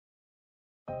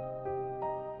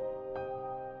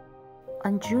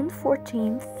On June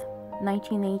 14th,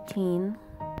 1918,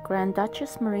 Grand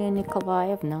Duchess Maria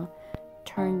Nikolaevna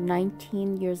turned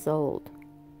 19 years old.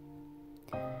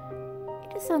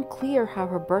 It is unclear how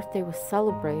her birthday was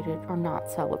celebrated or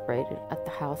not celebrated at the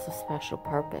House of Special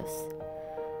Purpose.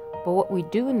 But what we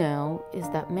do know is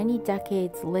that many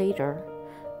decades later,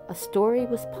 a story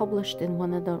was published in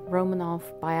one of the Romanov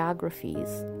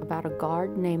biographies about a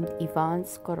guard named Ivan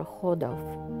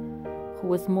Skorokhodov, who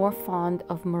was more fond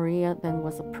of Maria than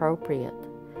was appropriate,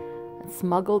 and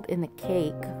smuggled in a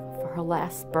cake for her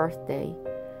last birthday.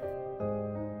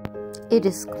 It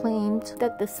is claimed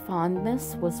that this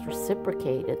fondness was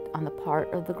reciprocated on the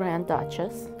part of the Grand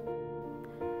Duchess,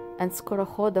 and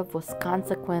Skorokhodov was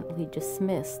consequently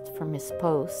dismissed from his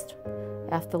post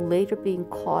after later being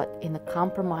caught in a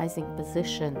compromising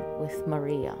position with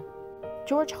Maria.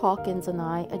 George Hawkins and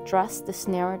I addressed this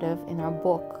narrative in our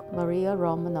book, Maria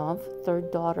Romanov,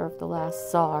 Third Daughter of the Last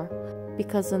Tsar,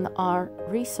 because in our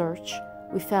research,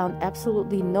 we found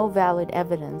absolutely no valid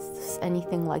evidence that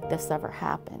anything like this ever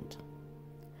happened.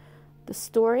 The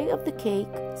story of the cake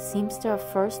seems to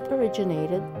have first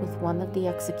originated with one of the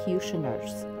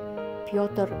executioners,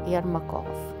 Pyotr Yermakov,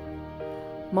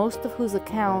 most of whose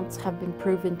accounts have been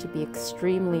proven to be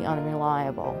extremely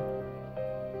unreliable.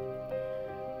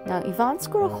 Now, Ivan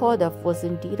Skorokhodov was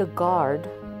indeed a guard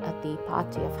at the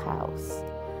Ipatiev House,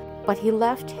 but he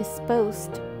left his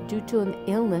post due to an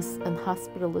illness and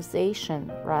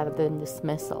hospitalization rather than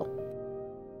dismissal.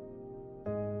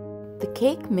 The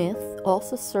cake myth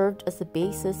also served as a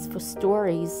basis for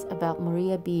stories about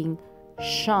Maria being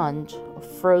shunned or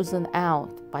frozen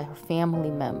out by her family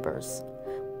members,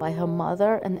 by her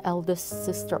mother and eldest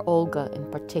sister Olga in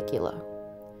particular,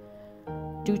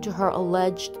 due to her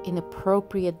alleged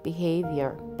inappropriate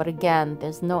behavior. But again,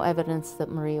 there's no evidence that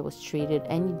Maria was treated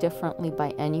any differently by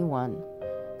anyone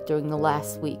during the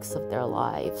last weeks of their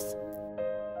lives.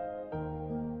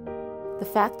 The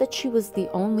fact that she was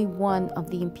the only one of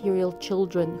the imperial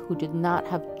children who did not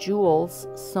have jewels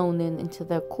sewn into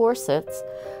their corsets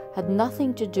had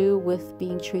nothing to do with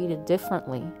being treated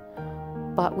differently,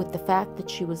 but with the fact that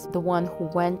she was the one who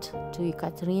went to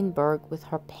Ekaterinburg with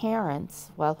her parents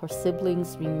while her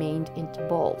siblings remained in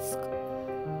Tobolsk,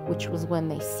 which was when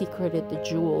they secreted the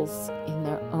jewels in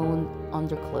their own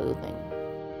underclothing.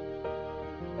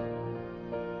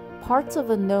 Parts of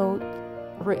a note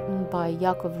written by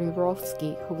Yakov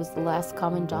Rirovsky, who was the last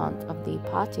commandant of the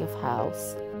Ipatiev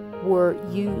House, were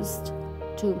used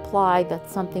to imply that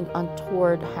something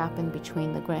untoward happened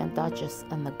between the Grand Duchess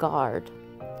and the guard.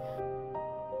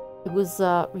 It was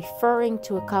referring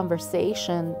to a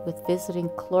conversation with visiting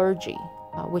clergy,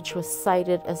 which was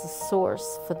cited as a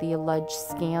source for the alleged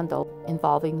scandal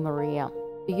involving Maria.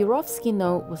 The Yurovsky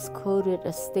note was quoted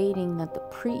as stating that the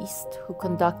priest who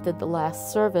conducted the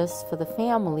last service for the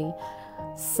family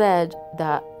said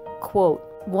that, quote,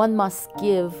 "One must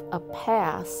give a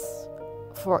pass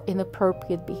for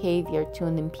inappropriate behavior to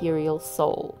an imperial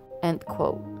soul," end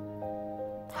quote.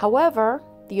 However,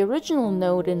 the original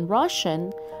note in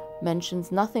Russian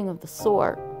mentions nothing of the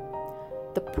sort.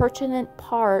 The pertinent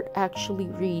part actually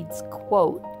reads,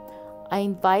 quote, "I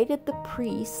invited the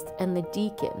priest and the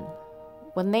deacon.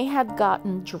 When they had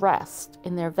gotten dressed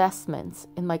in their vestments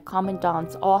in my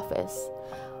commandant's office,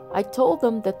 I told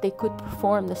them that they could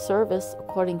perform the service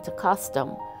according to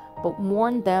custom, but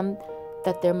warned them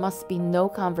that there must be no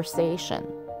conversation.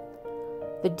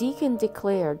 The deacon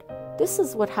declared, 'This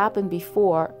is what happened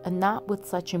before, and not with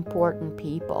such important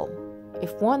people.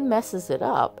 If one messes it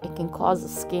up, it can cause a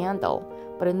scandal,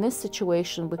 but in this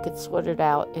situation, we could sort it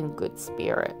out in good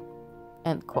spirit,'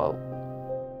 end quote.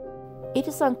 It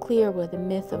is unclear where the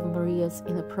myth of Maria's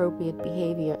inappropriate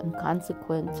behavior and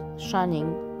consequent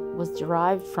shunning was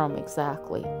derived from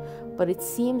exactly, but it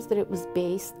seems that it was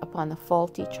based upon a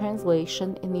faulty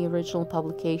translation in the original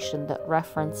publication that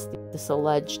referenced this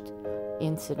alleged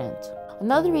incident.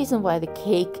 Another reason why the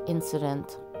cake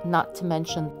incident, not to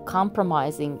mention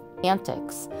compromising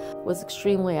antics, was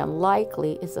extremely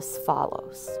unlikely is as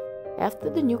follows. After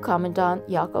the new commandant,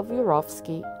 Yakov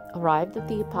Yurovsky, arrived at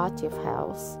the Ipatiev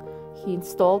House, he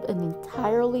installed an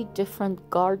entirely different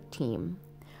guard team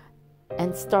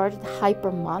and started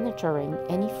hyper-monitoring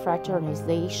any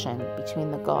fraternization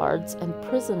between the guards and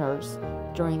prisoners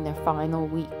during their final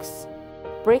weeks.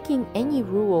 Breaking any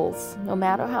rules, no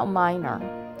matter how minor,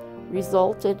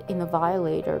 resulted in a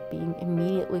violator being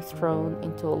immediately thrown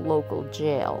into a local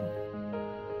jail.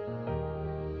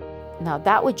 Now,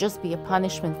 that would just be a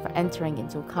punishment for entering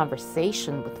into a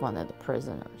conversation with one of the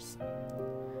prisoners.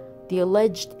 The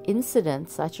alleged incident,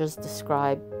 such as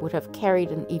described, would have carried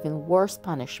an even worse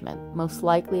punishment, most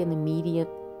likely an immediate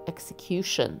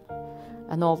execution,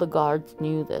 and all the guards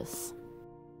knew this.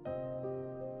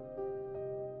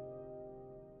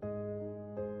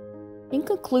 In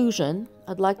conclusion,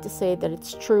 I'd like to say that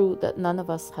it's true that none of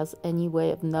us has any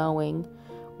way of knowing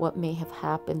what may have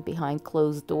happened behind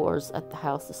closed doors at the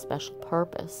house of special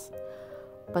purpose.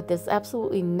 But there's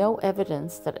absolutely no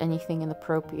evidence that anything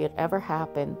inappropriate ever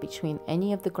happened between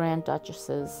any of the Grand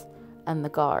Duchesses and the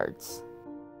guards.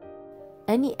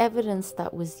 Any evidence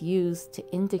that was used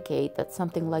to indicate that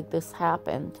something like this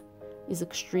happened is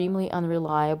extremely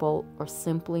unreliable or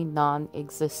simply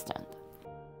non-existent.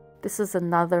 This is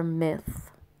another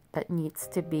myth that needs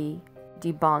to be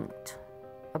debunked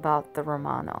about the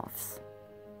Romanovs.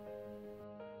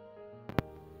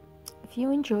 If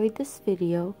you enjoyed this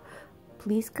video,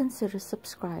 please consider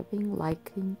subscribing,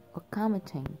 liking, or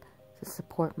commenting to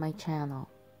support my channel.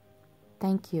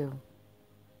 Thank you.